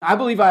I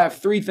believe I have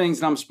three things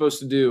that I'm supposed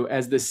to do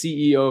as the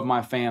CEO of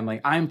my family.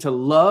 I am to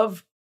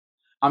love,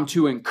 I'm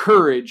to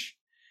encourage,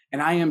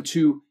 and I am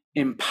to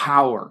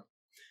empower.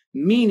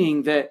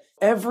 Meaning that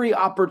every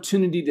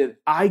opportunity that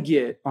I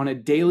get on a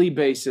daily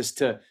basis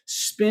to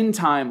spend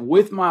time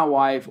with my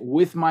wife,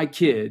 with my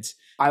kids,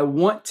 I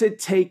want to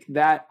take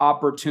that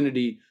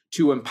opportunity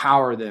to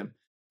empower them.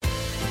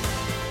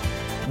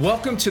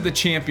 Welcome to The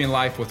Champion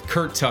Life with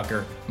Kurt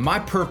Tucker. My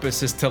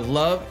purpose is to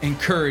love,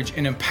 encourage,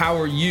 and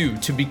empower you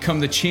to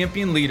become the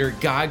champion leader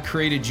God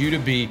created you to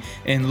be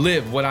and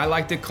live what I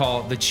like to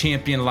call the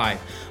champion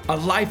life. A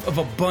life of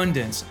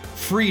abundance,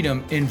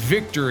 freedom, and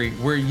victory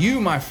where you,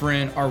 my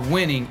friend, are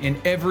winning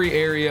in every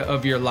area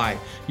of your life.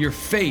 Your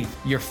faith,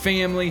 your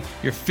family,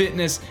 your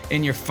fitness,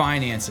 and your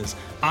finances.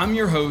 I'm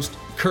your host,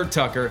 Kurt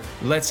Tucker.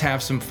 Let's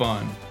have some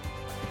fun.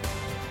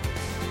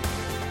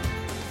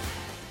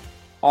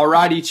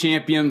 Alrighty,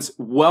 champions,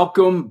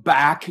 welcome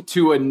back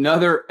to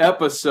another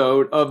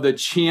episode of the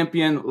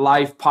Champion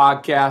Life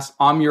Podcast.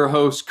 I'm your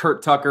host,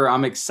 Kurt Tucker.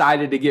 I'm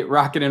excited to get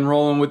rocking and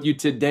rolling with you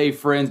today,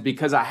 friends,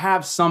 because I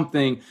have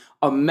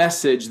a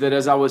message that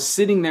as I was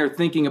sitting there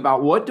thinking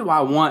about what do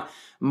I want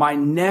my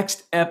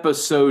next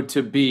episode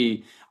to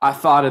be, I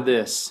thought of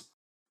this.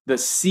 The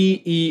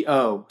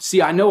CEO.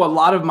 See, I know a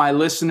lot of my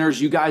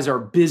listeners, you guys are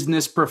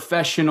business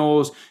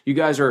professionals. You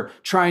guys are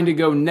trying to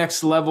go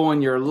next level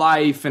in your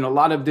life in a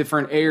lot of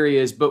different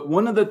areas. But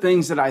one of the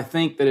things that I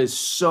think that is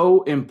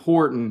so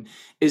important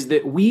is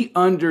that we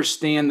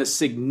understand the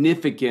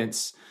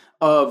significance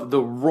of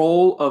the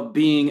role of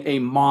being a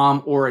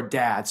mom or a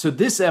dad. So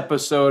this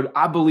episode,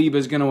 I believe,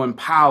 is going to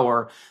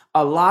empower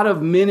a lot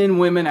of men and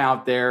women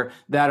out there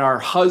that are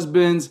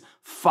husbands,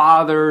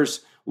 fathers,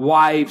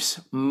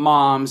 wives,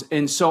 moms.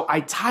 And so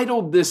I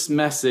titled this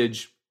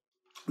message,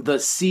 The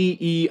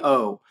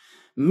CEO,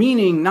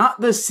 meaning not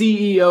the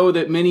CEO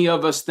that many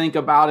of us think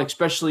about,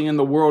 especially in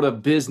the world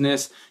of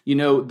business,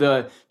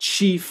 the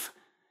chief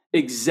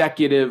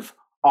executive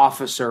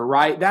officer,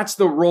 right? That's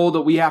the role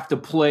that we have to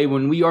play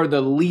when we are the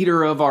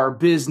leader of our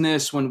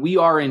business, when we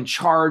are in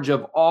charge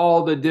of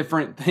all the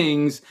different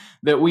things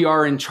that we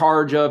are in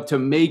charge of to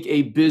make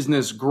a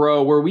business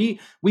grow, where we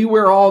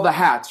wear all the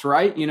hats,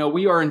 right?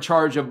 We are in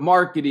charge of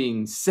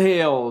marketing,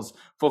 sales,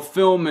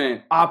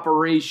 fulfillment,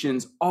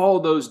 operations, all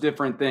those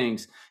different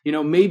things.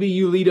 Maybe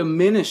you lead a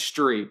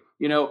ministry.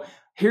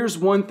 Here's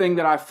one thing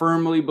that I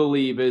firmly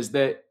believe is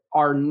that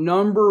our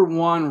number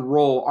one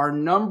role, our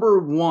number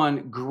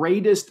one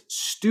greatest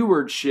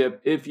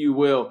stewardship, if you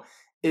will,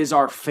 is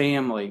our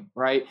family,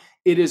 right?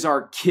 It is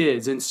our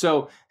kids. And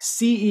so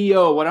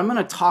CEO, what I'm going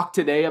to talk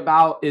today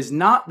about is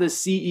not the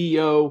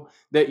CEO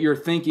that you're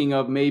thinking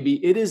of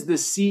maybe. It is the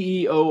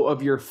CEO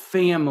of your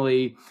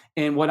family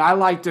and what I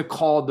like to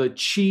call the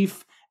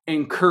Chief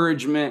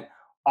Encouragement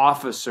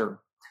Officer.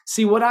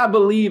 See, what I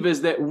believe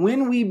is that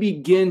when we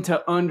begin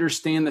to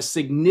understand the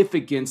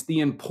significance, the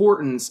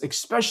importance,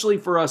 especially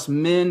for us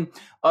men,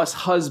 us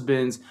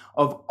husbands,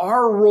 of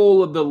our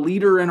role of the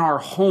leader in our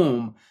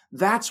home,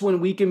 that's when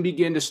we can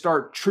begin to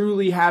start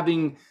truly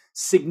having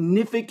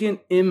significant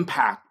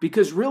impact.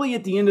 Because really,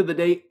 at the end of the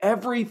day,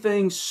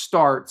 everything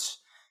starts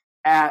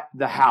at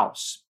the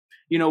house.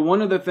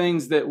 One of the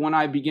things that when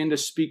I begin to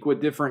speak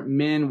with different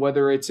men,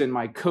 whether it's in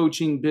my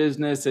coaching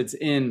business, it's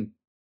in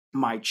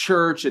my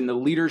church and the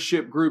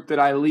leadership group that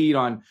I lead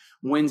on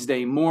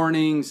Wednesday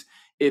mornings,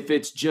 if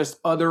it's just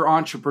other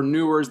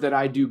entrepreneurs that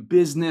I do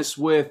business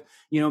with,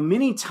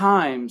 many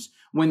times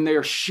when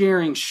they're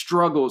sharing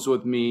struggles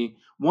with me,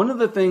 one of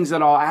the things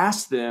that I'll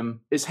ask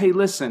them is, hey,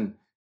 listen,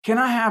 can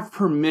I have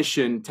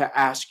permission to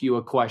ask you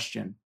a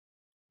question?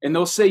 And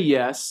they'll say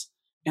yes.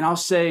 And I'll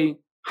say,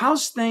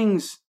 how's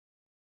things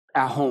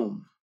at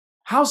home?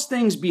 How's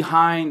things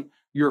behind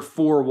your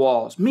four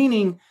walls?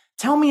 Meaning,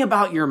 tell me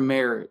about your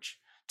marriage.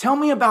 Tell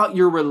me about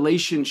your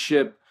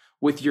relationship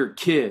with your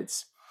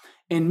kids.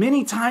 And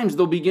many times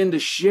they'll begin to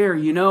share,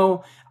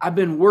 I've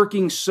been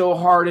working so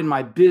hard in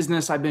my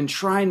business. I've been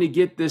trying to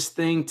get this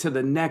thing to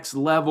the next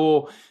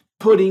level,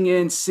 putting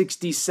in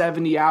 60,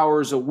 70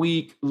 hours a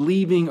week,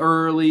 leaving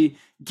early,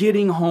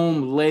 getting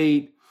home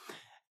late,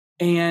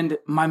 and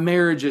my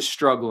marriage is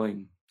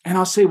struggling. And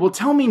I'll say, well,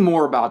 tell me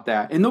more about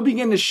that. And they'll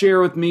begin to share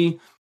with me.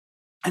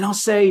 And I'll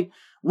say,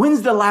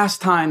 when's the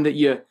last time that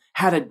you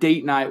had a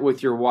date night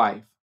with your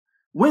wife?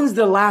 When's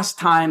the last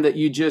time that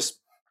you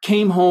just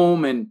came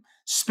home and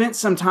spent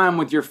some time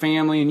with your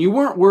family and you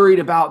weren't worried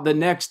about the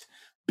next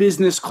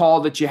business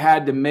call that you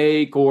had to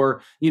make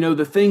or,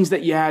 the things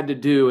that you had to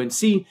do? And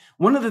see,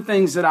 one of the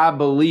things that I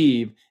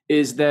believe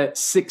is that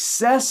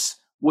success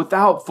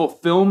without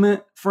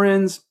fulfillment,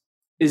 friends,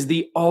 is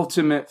the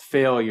ultimate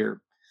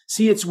failure.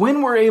 See, it's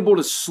when we're able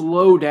to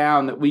slow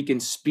down that we can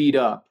speed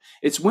up.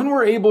 It's when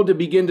we're able to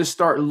begin to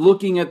start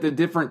looking at the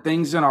different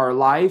things in our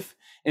life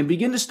and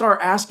begin to start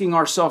asking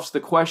ourselves the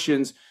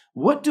questions,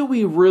 what do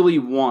we really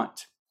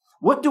want?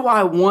 What do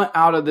I want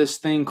out of this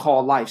thing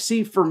called life?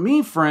 See, for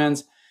me,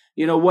 friends,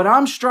 what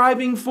I'm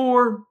striving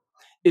for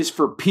is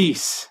for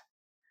peace.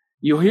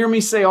 You'll hear me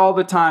say all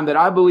the time that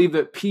I believe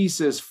that peace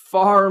is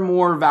far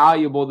more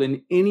valuable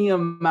than any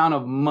amount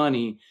of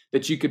money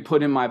that you could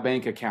put in my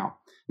bank account.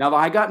 Now,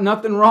 I got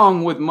nothing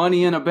wrong with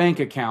money in a bank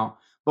account,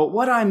 but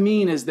what I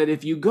mean is that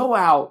if you go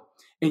out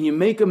and you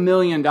make $1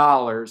 million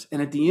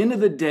and at the end of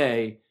the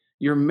day,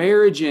 your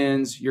marriage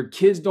ends, your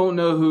kids don't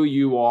know who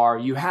you are,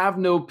 you have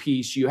no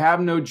peace, you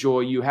have no joy,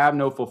 you have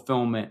no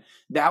fulfillment,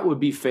 that would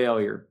be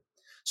failure.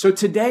 So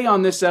today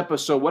on this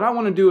episode, what I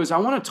want to do is I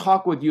want to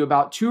talk with you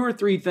about 2 or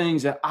 3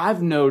 things that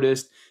I've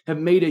noticed have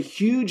made a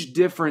huge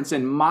difference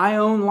in my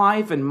own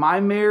life and my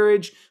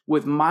marriage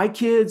with my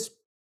kids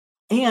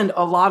and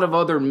a lot of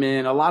other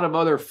men, a lot of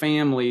other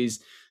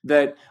families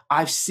that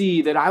I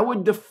see that I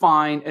would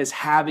define as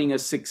having a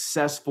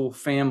successful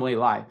family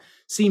life.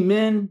 See,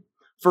 men,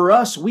 for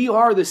us, we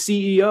are the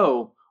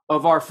CEO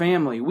of our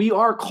family. We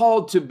are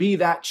called to be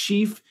that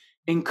chief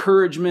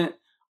encouragement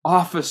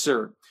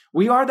officer.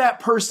 We are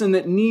that person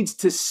that needs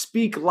to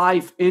speak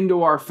life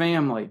into our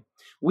family.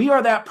 We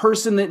are that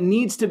person that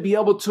needs to be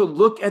able to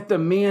look at the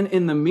man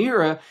in the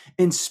mirror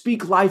and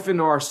speak life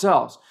into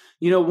ourselves.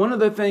 You know, one of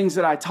the things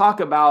that I talk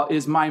about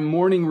is my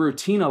morning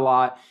routine a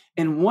lot.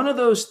 And one of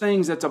those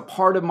things that's a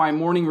part of my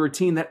morning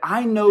routine that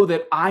I know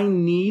that I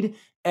need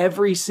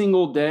every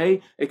single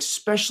day,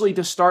 especially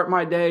to start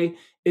my day,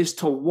 is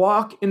to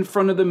walk in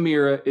front of the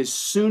mirror as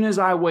soon as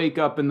I wake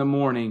up in the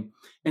morning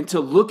and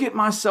to look at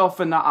myself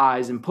in the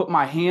eyes and put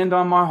my hand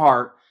on my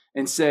heart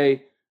and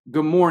say,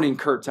 "Good morning,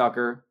 Kurt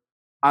Tucker.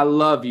 I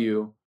love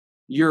you.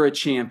 You're a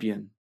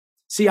champion."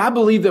 See, I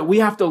believe that we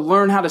have to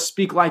learn how to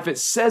speak life. It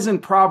says in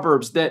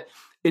Proverbs that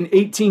in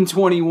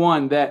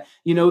 18:21 that,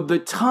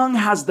 the tongue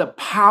has the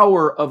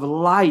power of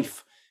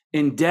life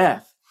and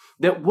death,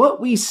 that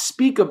what we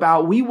speak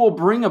about, we will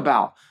bring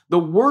about. The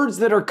words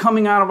that are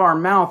coming out of our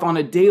mouth on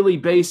a daily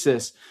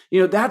basis,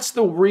 that's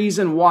the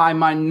reason why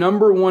my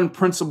number one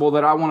principle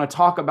that I want to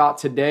talk about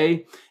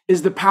today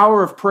is the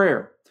power of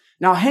prayer.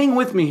 Now, hang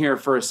with me here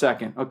for a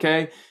second,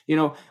 okay?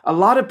 A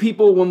lot of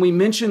people, when we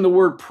mention the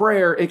word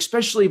prayer,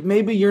 especially if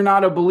maybe you're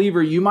not a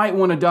believer, you might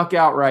want to duck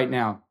out right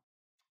now.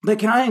 But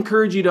can I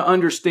encourage you to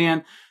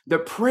understand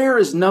that prayer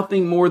is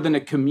nothing more than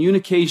a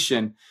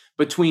communication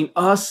between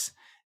us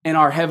and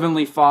our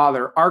Heavenly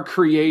Father, our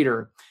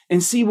Creator.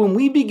 And see, when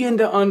we begin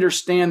to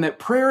understand that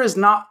prayer is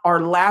not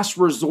our last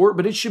resort,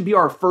 but it should be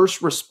our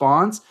first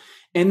response,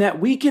 and that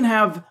we can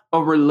have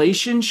a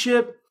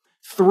relationship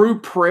through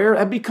prayer,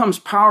 that becomes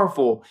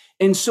powerful.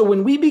 And so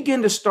when we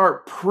begin to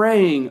start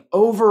praying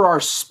over our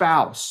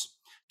spouse,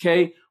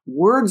 okay,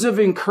 words of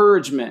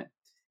encouragement,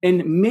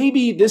 and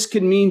maybe this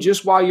could mean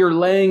just while you're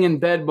laying in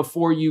bed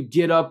before you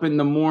get up in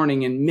the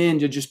morning, and men,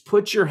 to just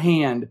put your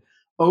hand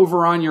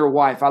over on your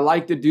wife. I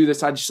like to do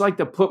this. I just like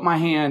to put my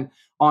hand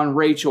on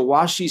Rachel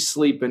while she's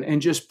sleeping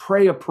and just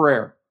pray a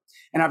prayer.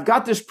 And I've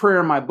got this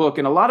prayer in my book.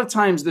 And a lot of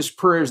times this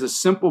prayer is a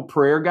simple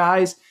prayer,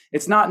 guys.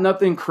 It's not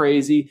nothing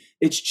crazy.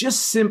 It's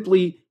just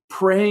simply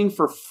praying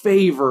for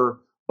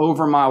favor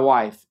over my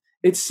wife.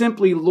 It's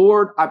simply,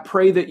 Lord, I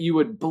pray that you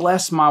would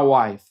bless my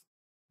wife,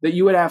 that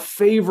you would have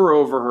favor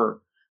over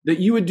her, that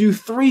you would do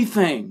 3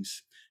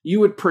 things. You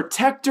would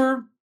protect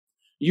her,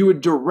 you would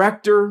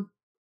direct her,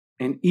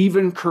 and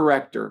even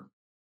correct her.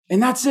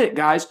 And that's it,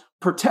 guys.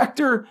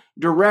 Protector,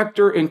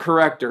 director, and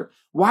corrector.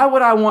 Why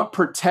would I want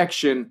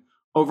protection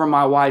over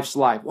my wife's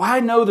life? Well, I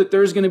know that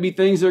there's going to be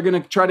things that are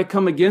going to try to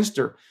come against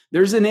her.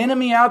 There's an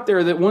enemy out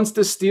there that wants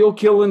to steal,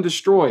 kill, and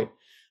destroy.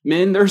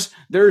 Men,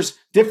 there's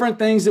different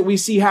things that we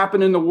see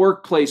happen in the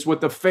workplace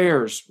with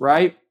affairs,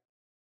 right?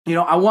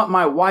 I want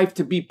my wife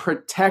to be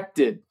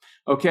protected,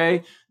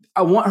 okay?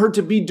 I want her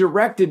to be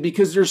directed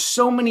because there's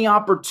so many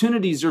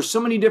opportunities. There's so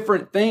many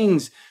different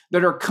things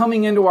that are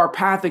coming into our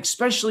path,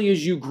 especially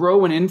as you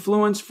grow in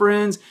influence,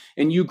 friends,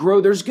 and you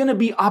grow. There's going to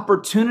be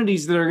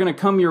opportunities that are going to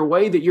come your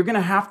way that you're going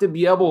to have to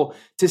be able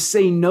to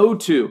say no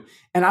to.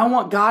 And I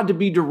want God to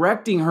be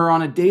directing her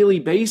on a daily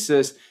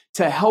basis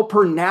to help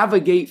her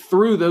navigate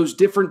through those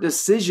different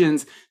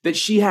decisions that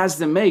she has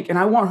to make. And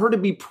I want her to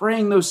be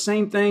praying those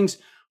same things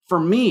for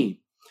me.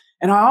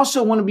 And I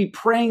also want to be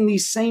praying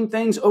these same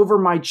things over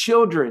my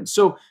children.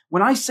 So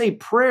when I say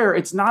prayer,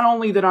 it's not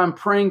only that I'm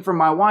praying for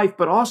my wife,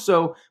 but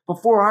also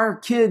before our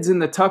kids in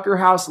the Tucker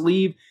house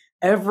leave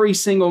every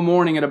single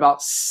morning at about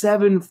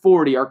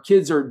 7:40. Our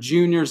kids are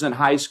juniors in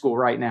high school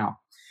right now.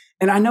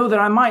 And I know that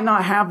I might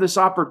not have this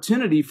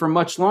opportunity for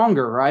much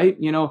longer, right?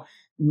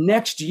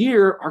 Next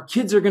year, our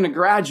kids are going to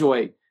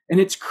graduate. And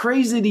it's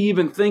crazy to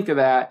even think of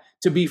that,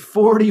 to be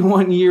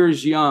 41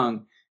 years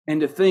young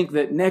and to think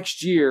that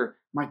next year,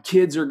 my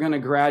kids are going to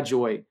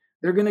graduate.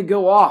 They're going to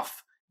go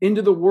off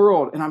into the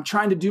world, and I'm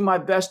trying to do my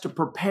best to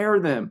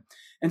prepare them.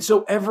 And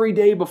so every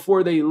day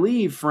before they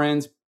leave,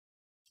 friends,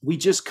 we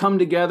just come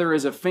together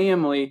as a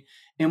family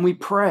and we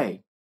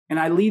pray. And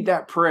I lead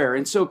that prayer.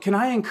 And so can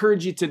I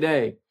encourage you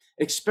today,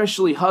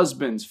 especially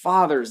husbands,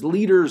 fathers,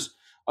 leaders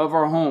of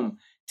our home,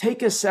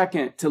 take a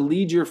second to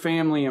lead your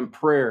family in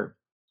prayer.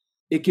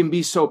 It can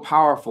be so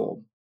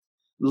powerful.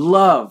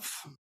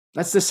 Love.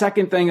 That's the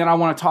second thing that I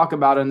want to talk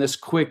about in this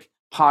quick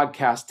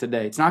podcast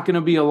today. It's not going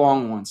to be a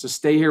long one, so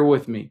stay here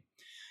with me.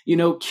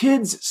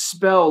 Kids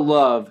spell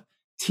love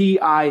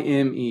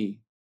Time.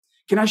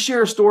 Can I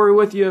share a story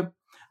with you?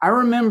 I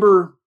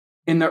remember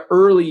in the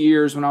early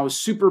years when I was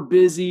super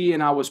busy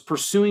and I was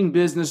pursuing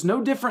business,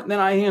 no different than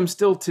I am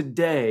still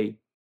today.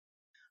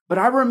 But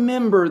I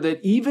remember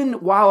that even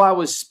while I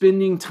was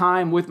spending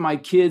time with my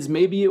kids,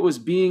 maybe it was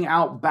being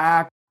out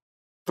back,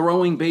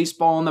 throwing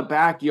baseball in the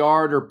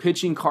backyard or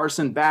pitching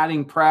Carson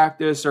batting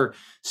practice or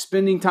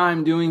spending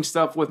time doing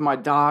stuff with my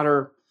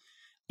daughter.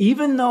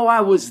 Even though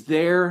I was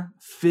there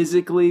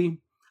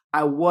physically,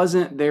 I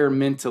wasn't there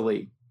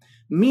mentally.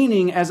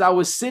 Meaning, as I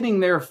was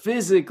sitting there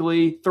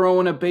physically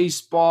throwing a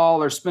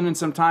baseball or spending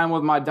some time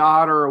with my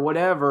daughter or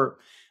whatever,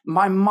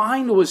 my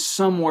mind was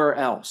somewhere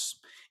else.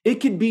 It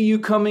could be you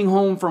coming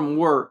home from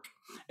work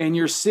and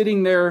you're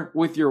sitting there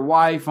with your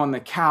wife on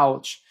the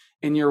couch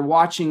and you're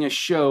watching a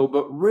show,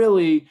 but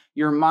really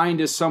your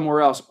mind is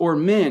somewhere else. Or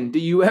men, do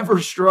you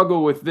ever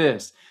struggle with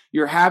this?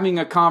 You're having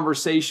a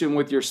conversation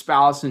with your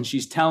spouse and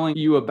she's telling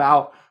you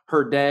about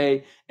her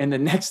day. And the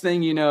next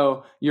thing you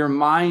know, your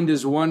mind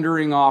is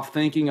wandering off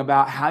thinking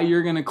about how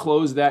you're going to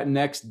close that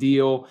next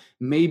deal.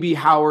 Maybe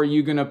how are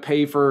you going to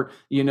pay for,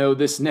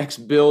 this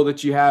next bill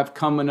that you have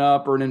coming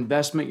up or an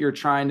investment you're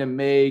trying to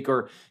make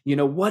or,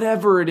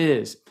 whatever it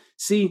is.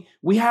 See,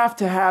 we have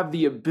to have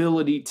the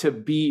ability to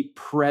be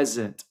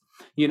present.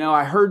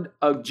 I heard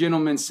a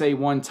gentleman say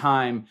one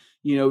time,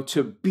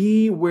 to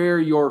be where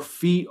your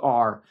feet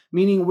are,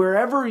 meaning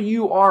wherever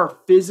you are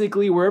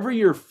physically, wherever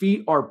your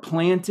feet are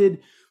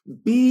planted,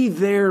 be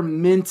there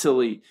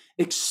mentally,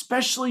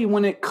 especially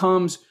when it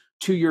comes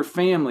to your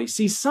family.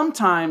 See,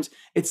 sometimes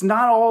it's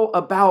not all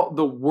about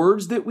the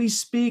words that we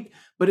speak,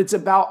 but it's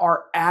about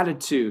our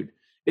attitude.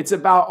 It's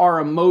about our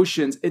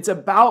emotions. It's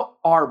about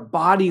our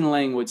body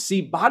language.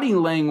 See, body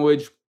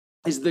language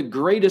is the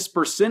greatest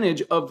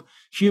percentage of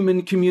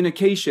human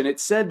communication. It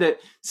said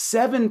that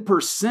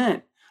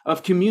 7%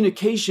 of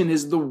communication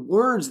is the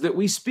words that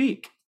we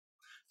speak.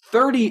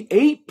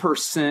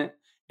 38%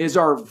 is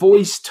our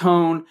voice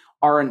tone,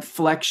 our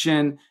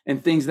inflection,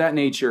 and things of that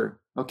nature,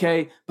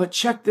 okay? But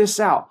check this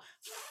out.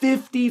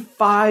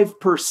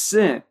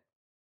 55%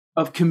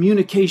 of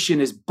communication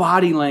is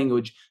body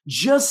language.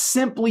 Just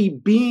simply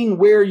being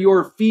where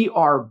your feet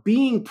are,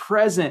 being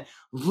present,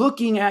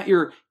 looking at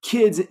your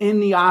kids in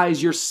the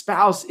eyes, your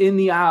spouse in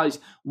the eyes,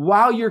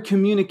 while you're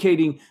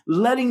communicating,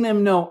 letting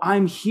them know,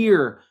 I'm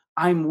here,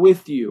 I'm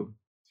with you.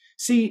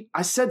 See,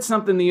 I said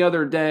something the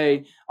other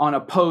day on a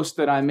post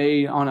that I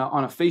made on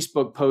a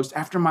Facebook post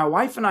after my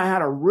wife and I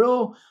had a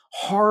real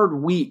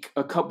hard week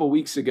a couple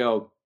weeks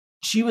ago.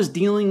 She was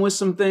dealing with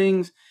some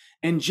things,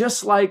 and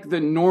just like the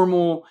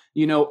normal,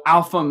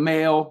 alpha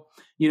male,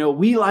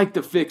 we like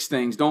to fix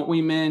things, don't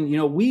we, men?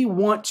 We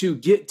want to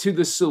get to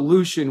the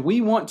solution.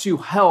 We want to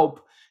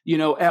help,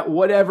 at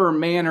whatever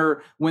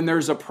manner when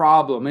there's a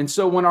problem. And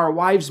so when our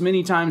wives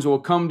many times will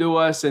come to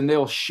us and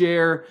they'll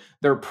share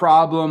their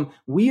problem,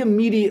 we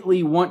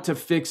immediately want to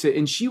fix it.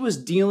 And she was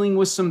dealing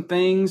with some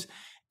things.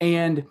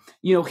 And,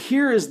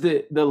 here is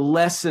the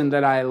lesson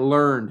that I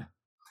learned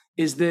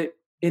is that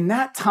in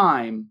that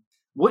time,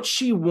 what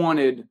she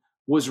wanted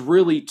was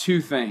really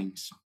two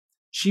things.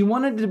 She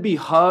wanted to be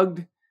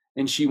hugged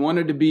and she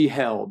wanted to be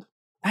held.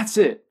 That's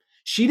it.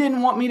 She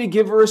didn't want me to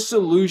give her a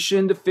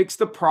solution to fix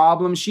the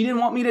problem. She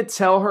didn't want me to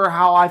tell her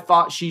how I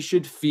thought she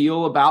should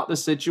feel about the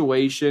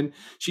situation.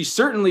 She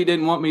certainly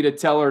didn't want me to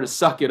tell her to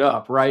suck it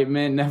up, right?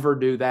 Men never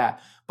do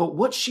that. But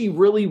what she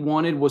really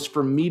wanted was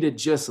for me to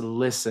just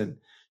listen.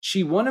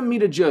 She wanted me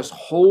to just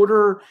hold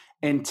her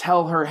and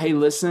tell her, hey,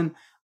 listen,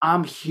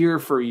 I'm here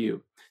for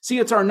you. See,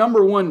 it's our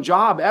number one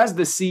job as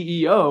the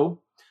CEO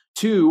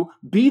to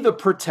be the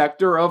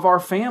protector of our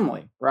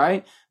family,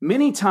 right?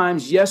 Many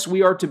times, yes,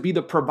 we are to be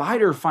the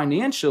provider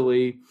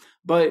financially,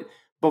 but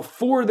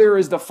before there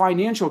is the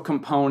financial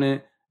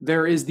component,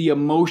 there is the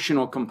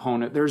emotional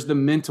component, there's the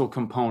mental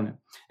component.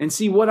 And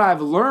see, what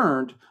I've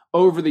learned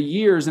over the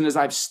years, and as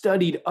I've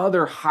studied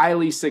other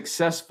highly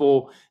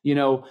successful,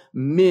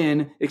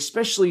 men,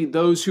 especially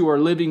those who are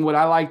living what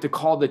I like to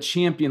call the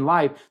champion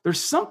life,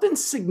 there's something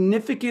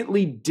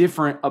significantly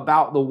different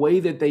about the way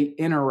that they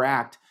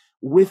interact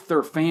with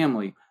their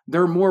family.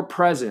 They're more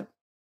present.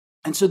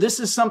 And so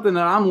this is something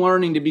that I'm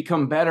learning to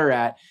become better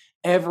at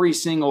every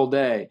single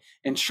day.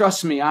 And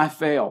trust me, I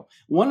fail.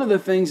 One of the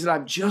things that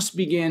I've just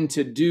began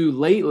to do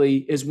lately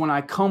is when I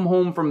come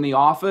home from the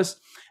office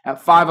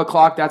at 5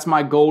 o'clock, that's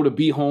my goal, to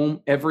be home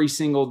every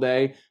single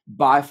day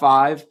by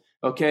 5,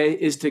 okay,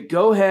 is to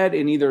go ahead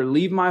and either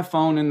leave my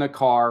phone in the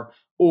car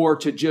or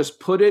to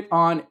just put it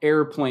on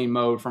airplane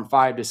mode from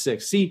 5 to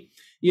 6. See,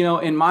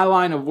 in my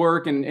line of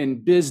work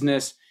and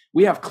business,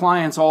 we have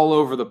clients all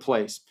over the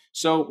place.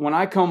 So when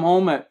I come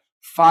home at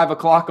 5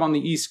 o'clock on the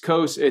East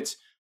Coast, it's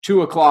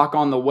 2 o'clock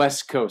on the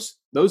West Coast.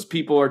 Those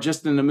people are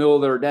just in the middle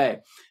of their day.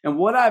 And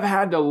what I've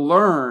had to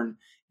learn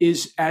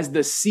is, as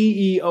the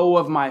CEO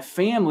of my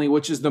family,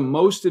 which is the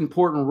most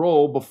important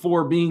role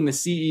before being the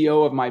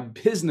CEO of my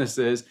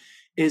businesses,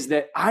 is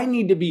that I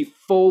need to be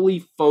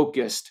fully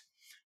focused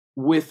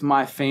with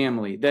my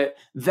family.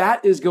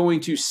 That is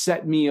going to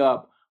set me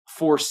up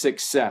for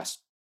success.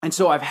 And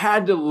so I've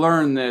had to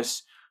learn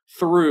this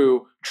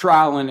through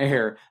trial and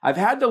error. I've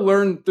had to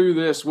learn through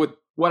this with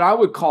what I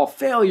would call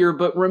failure,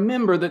 but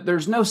remember that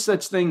there's no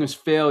such thing as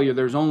failure.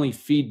 There's only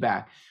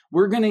feedback.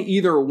 We're going to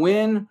either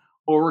win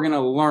or we're going to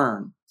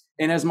learn.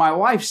 And as my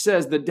wife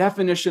says, the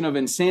definition of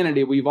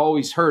insanity, we've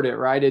always heard it,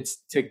 right? It's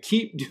to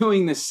keep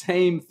doing the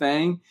same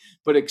thing,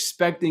 but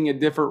expecting a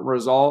different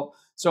result.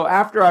 So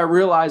after I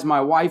realized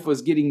my wife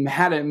was getting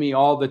mad at me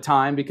all the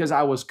time because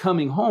I was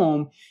coming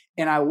home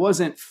and I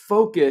wasn't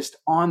focused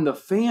on the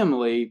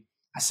family,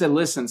 I said,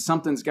 listen,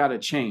 something's got to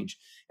change.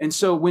 And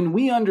so when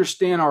we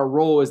understand our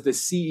role as the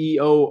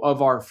CEO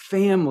of our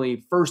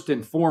family, first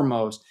and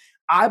foremost,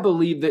 I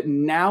believe that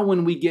now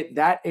when we get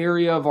that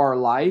area of our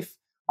life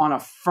on a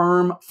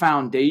firm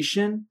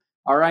foundation,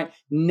 all right,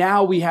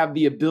 now we have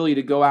the ability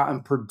to go out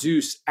and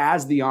produce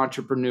as the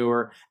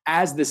entrepreneur,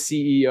 as the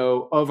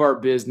CEO of our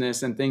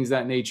business and things of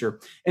that nature.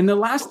 And the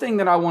last thing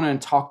that I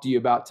want to talk to you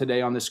about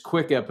today on this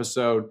quick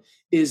episode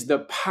is the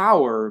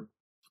power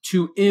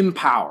to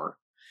empower.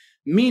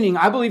 Meaning,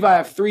 I believe I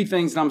have three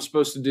things that I'm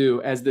supposed to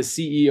do as the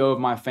CEO of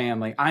my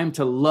family. I am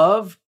to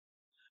love,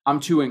 I'm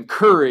to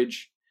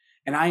encourage,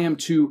 and I am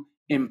to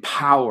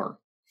empower.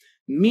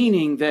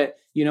 Meaning that,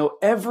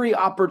 every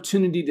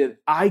opportunity that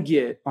I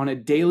get on a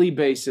daily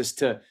basis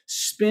to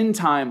spend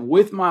time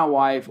with my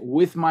wife,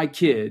 with my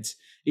kids,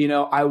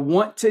 I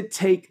want to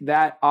take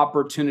that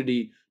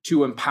opportunity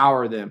to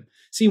empower them.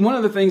 See, one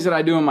of the things that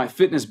I do in my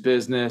fitness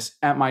business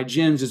at my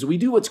gyms is we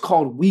do what's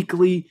called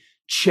weekly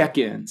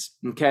check-ins,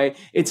 okay?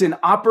 It's an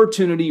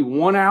opportunity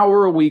 1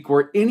 hour a week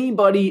where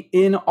anybody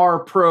in our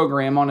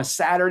program on a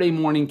Saturday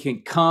morning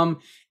can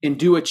come and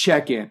do a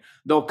check-in.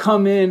 They'll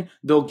come in,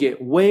 they'll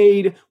get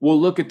weighed, we'll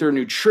look at their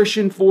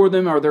nutrition for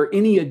them. Are there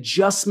any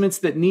adjustments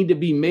that need to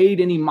be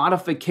made, any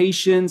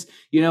modifications,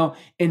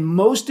 And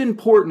most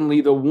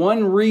importantly, the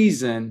one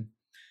reason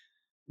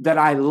that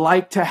I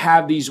like to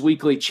have these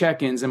weekly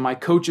check-ins, and my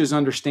coaches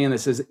understand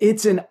this, is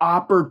it's an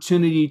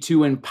opportunity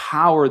to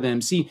empower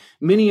them. See,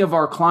 many of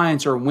our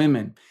clients are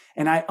women,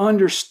 and I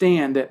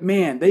understand that,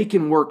 man, they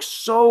can work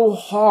so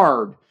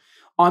hard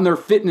on their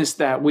fitness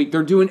that week.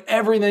 They're doing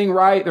everything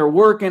right. They're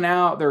working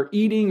out, they're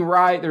eating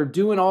right, they're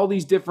doing all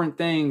these different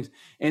things.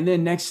 And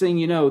then next thing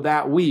you know,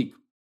 that week,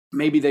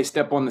 maybe they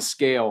step on the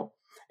scale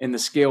and the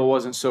scale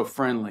wasn't so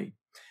friendly.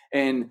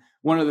 And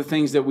one of the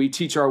things that we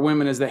teach our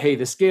women is that, hey,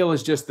 the scale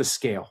is just the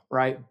scale,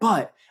 right?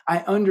 But I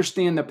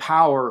understand the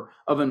power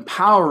of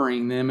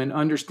empowering them and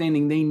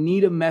understanding they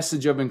need a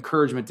message of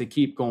encouragement to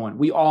keep going.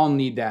 We all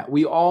need that.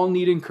 We all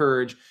need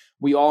encouraged.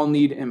 We all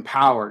need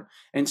empowered.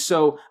 And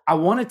so I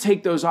want to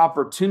take those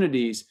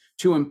opportunities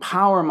to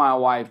empower my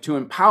wife, to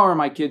empower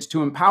my kids,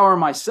 to empower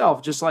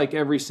myself, just like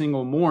every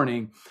single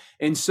morning.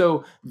 And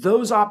so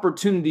those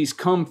opportunities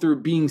come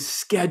through being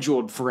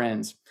scheduled,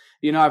 friends.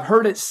 I've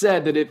heard it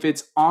said that if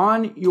it's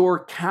on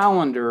your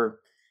calendar,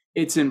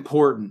 it's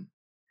important.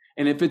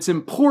 And if it's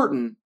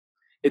important,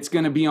 it's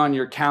going to be on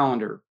your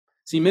calendar.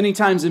 See, many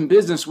times in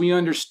business, we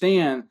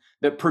understand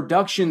that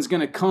production is going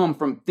to come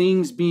from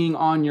things being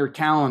on your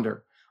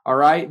calendar. All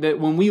right. That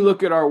when we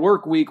look at our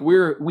work week,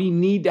 we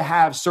need to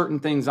have certain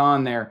things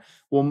on there.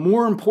 Well,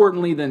 more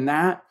importantly than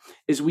that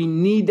is we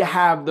need to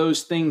have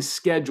those things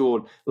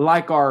scheduled,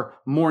 like our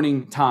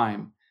morning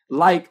time,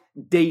 like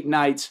date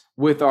nights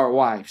with our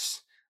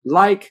wives,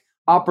 like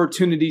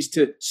opportunities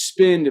to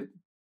spend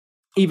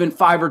even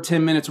 5 or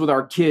 10 minutes with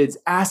our kids,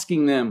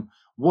 asking them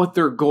what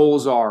their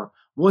goals are,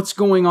 what's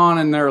going on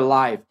in their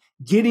life,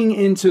 getting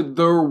into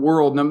their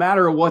world, no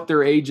matter what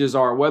their ages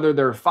are, whether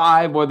they're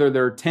 5, whether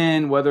they're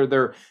 10, whether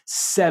they're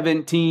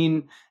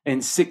 17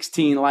 and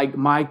 16, like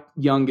my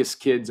youngest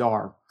kids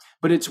are.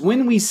 But it's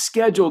when we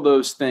schedule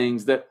those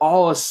things that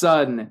all of a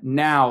sudden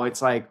now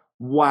it's like,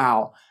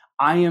 wow,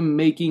 I am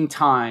making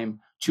time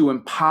to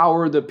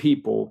empower the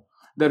people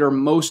that are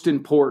most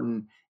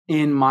important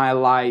in my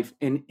life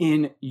and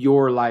in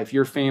your life,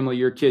 your family,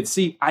 your kids.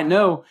 See, I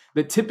know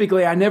that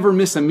typically I never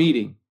miss a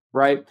meeting,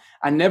 right?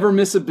 I never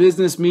miss a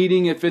business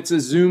meeting if it's a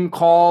Zoom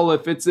call,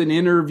 if it's an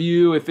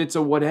interview, if it's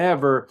a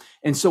whatever.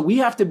 And so we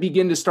have to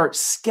begin to start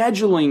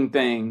scheduling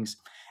things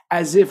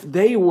as if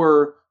they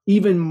were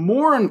even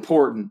more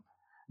important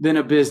than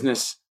a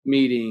business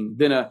meeting,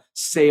 than a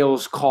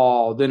sales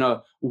call, than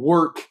a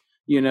work,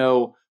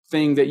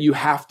 thing that you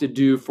have to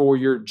do for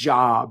your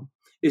job.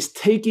 Is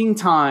taking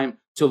time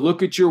to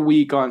look at your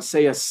week on,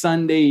 say, a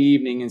Sunday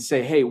evening and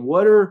say, hey,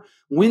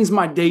 when's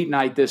my date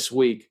night this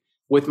week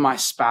with my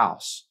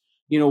spouse?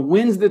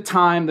 When's the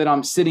time that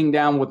I'm sitting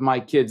down with my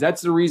kids?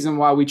 That's the reason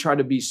why we try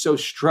to be so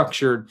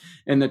structured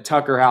in the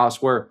Tucker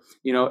house where,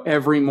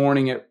 every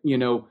morning at,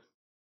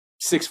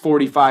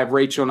 6:45,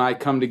 Rachel and I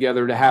come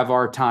together to have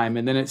our time.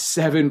 And then at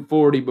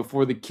 7:40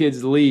 before the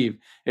kids leave,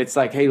 it's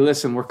like, hey,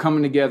 listen, we're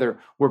coming together.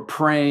 We're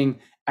praying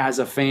as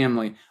a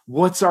family.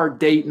 What's our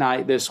date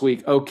night this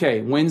week?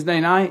 Okay, Wednesday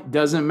night,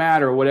 doesn't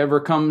matter. Whatever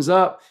comes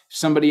up, if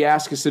somebody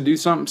asks us to do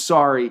something,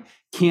 sorry,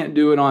 can't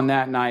do it on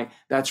that night.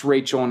 That's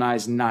Rachel and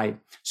I's night.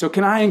 So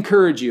can I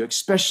encourage you,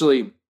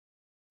 especially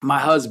my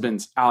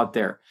husbands out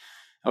there,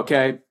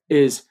 okay,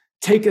 is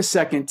take a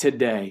second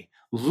today.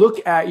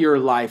 look at your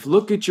life,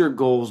 look at your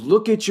goals,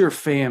 look at your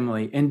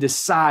family, and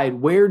decide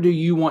where do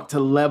you want to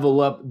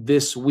level up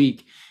this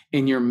week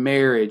in your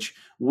marriage,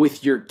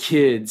 with your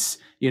kids,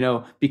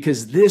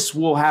 because this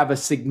will have a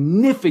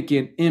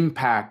significant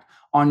impact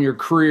on your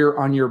career,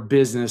 on your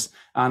business,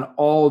 on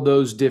all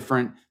those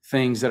different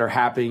things that are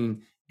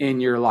happening in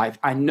your life.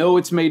 I know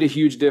it's made a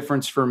huge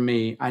difference for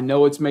me. I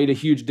know it's made a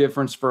huge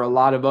difference for a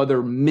lot of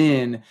other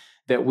men,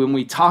 that when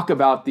we talk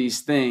about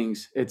these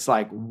things, it's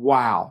like,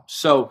 wow.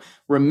 So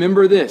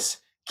remember this,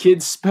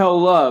 kids spell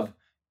love,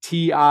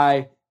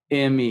 Time.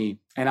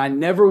 And I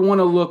never want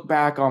to look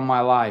back on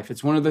my life.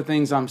 It's one of the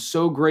things I'm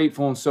so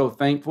grateful and so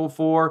thankful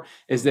for,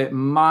 is that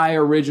my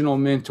original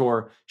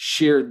mentor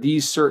shared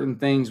these certain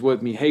things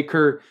with me. Hey,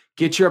 Kurt,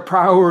 get your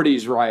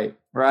priorities right?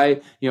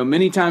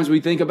 Many times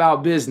we think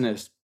about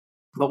business,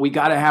 but we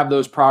got to have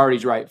those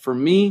priorities right. For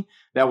me,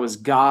 that was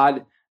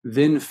God,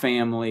 then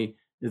family,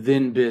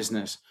 then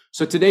business.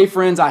 So today,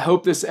 friends, I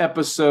hope this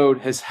episode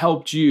has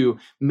helped you,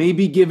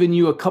 maybe given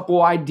you a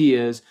couple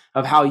ideas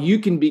of how you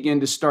can begin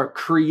to start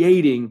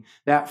creating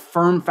that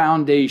firm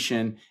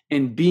foundation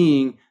and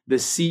being the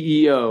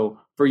CEO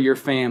for your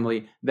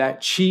family,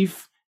 that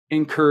chief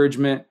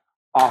encouragement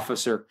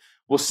officer.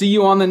 We'll see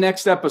you on the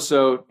next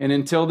episode. And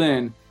until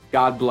then,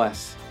 God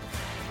bless.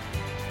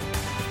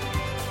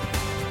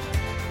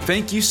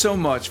 Thank you so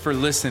much for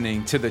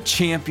listening to the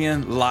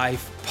Champion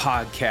Life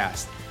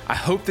Podcast. I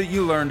hope that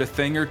you learned a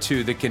thing or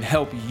two that can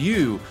help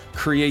you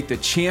create the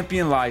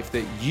champion life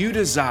that you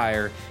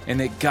desire and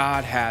that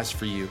God has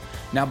for you.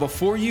 Now,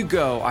 before you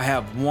go, I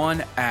have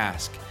one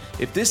ask.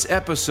 If this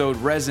episode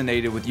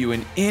resonated with you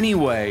in any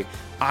way,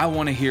 I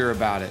want to hear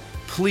about it.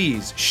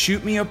 Please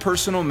shoot me a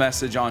personal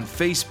message on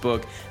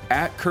Facebook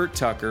at Kurt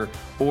Tucker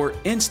or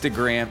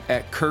Instagram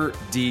at Kurt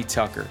D.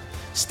 Tucker.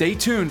 Stay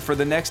tuned for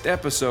the next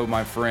episode,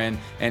 my friend.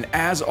 And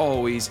as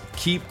always,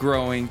 keep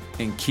growing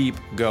and keep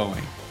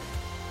going.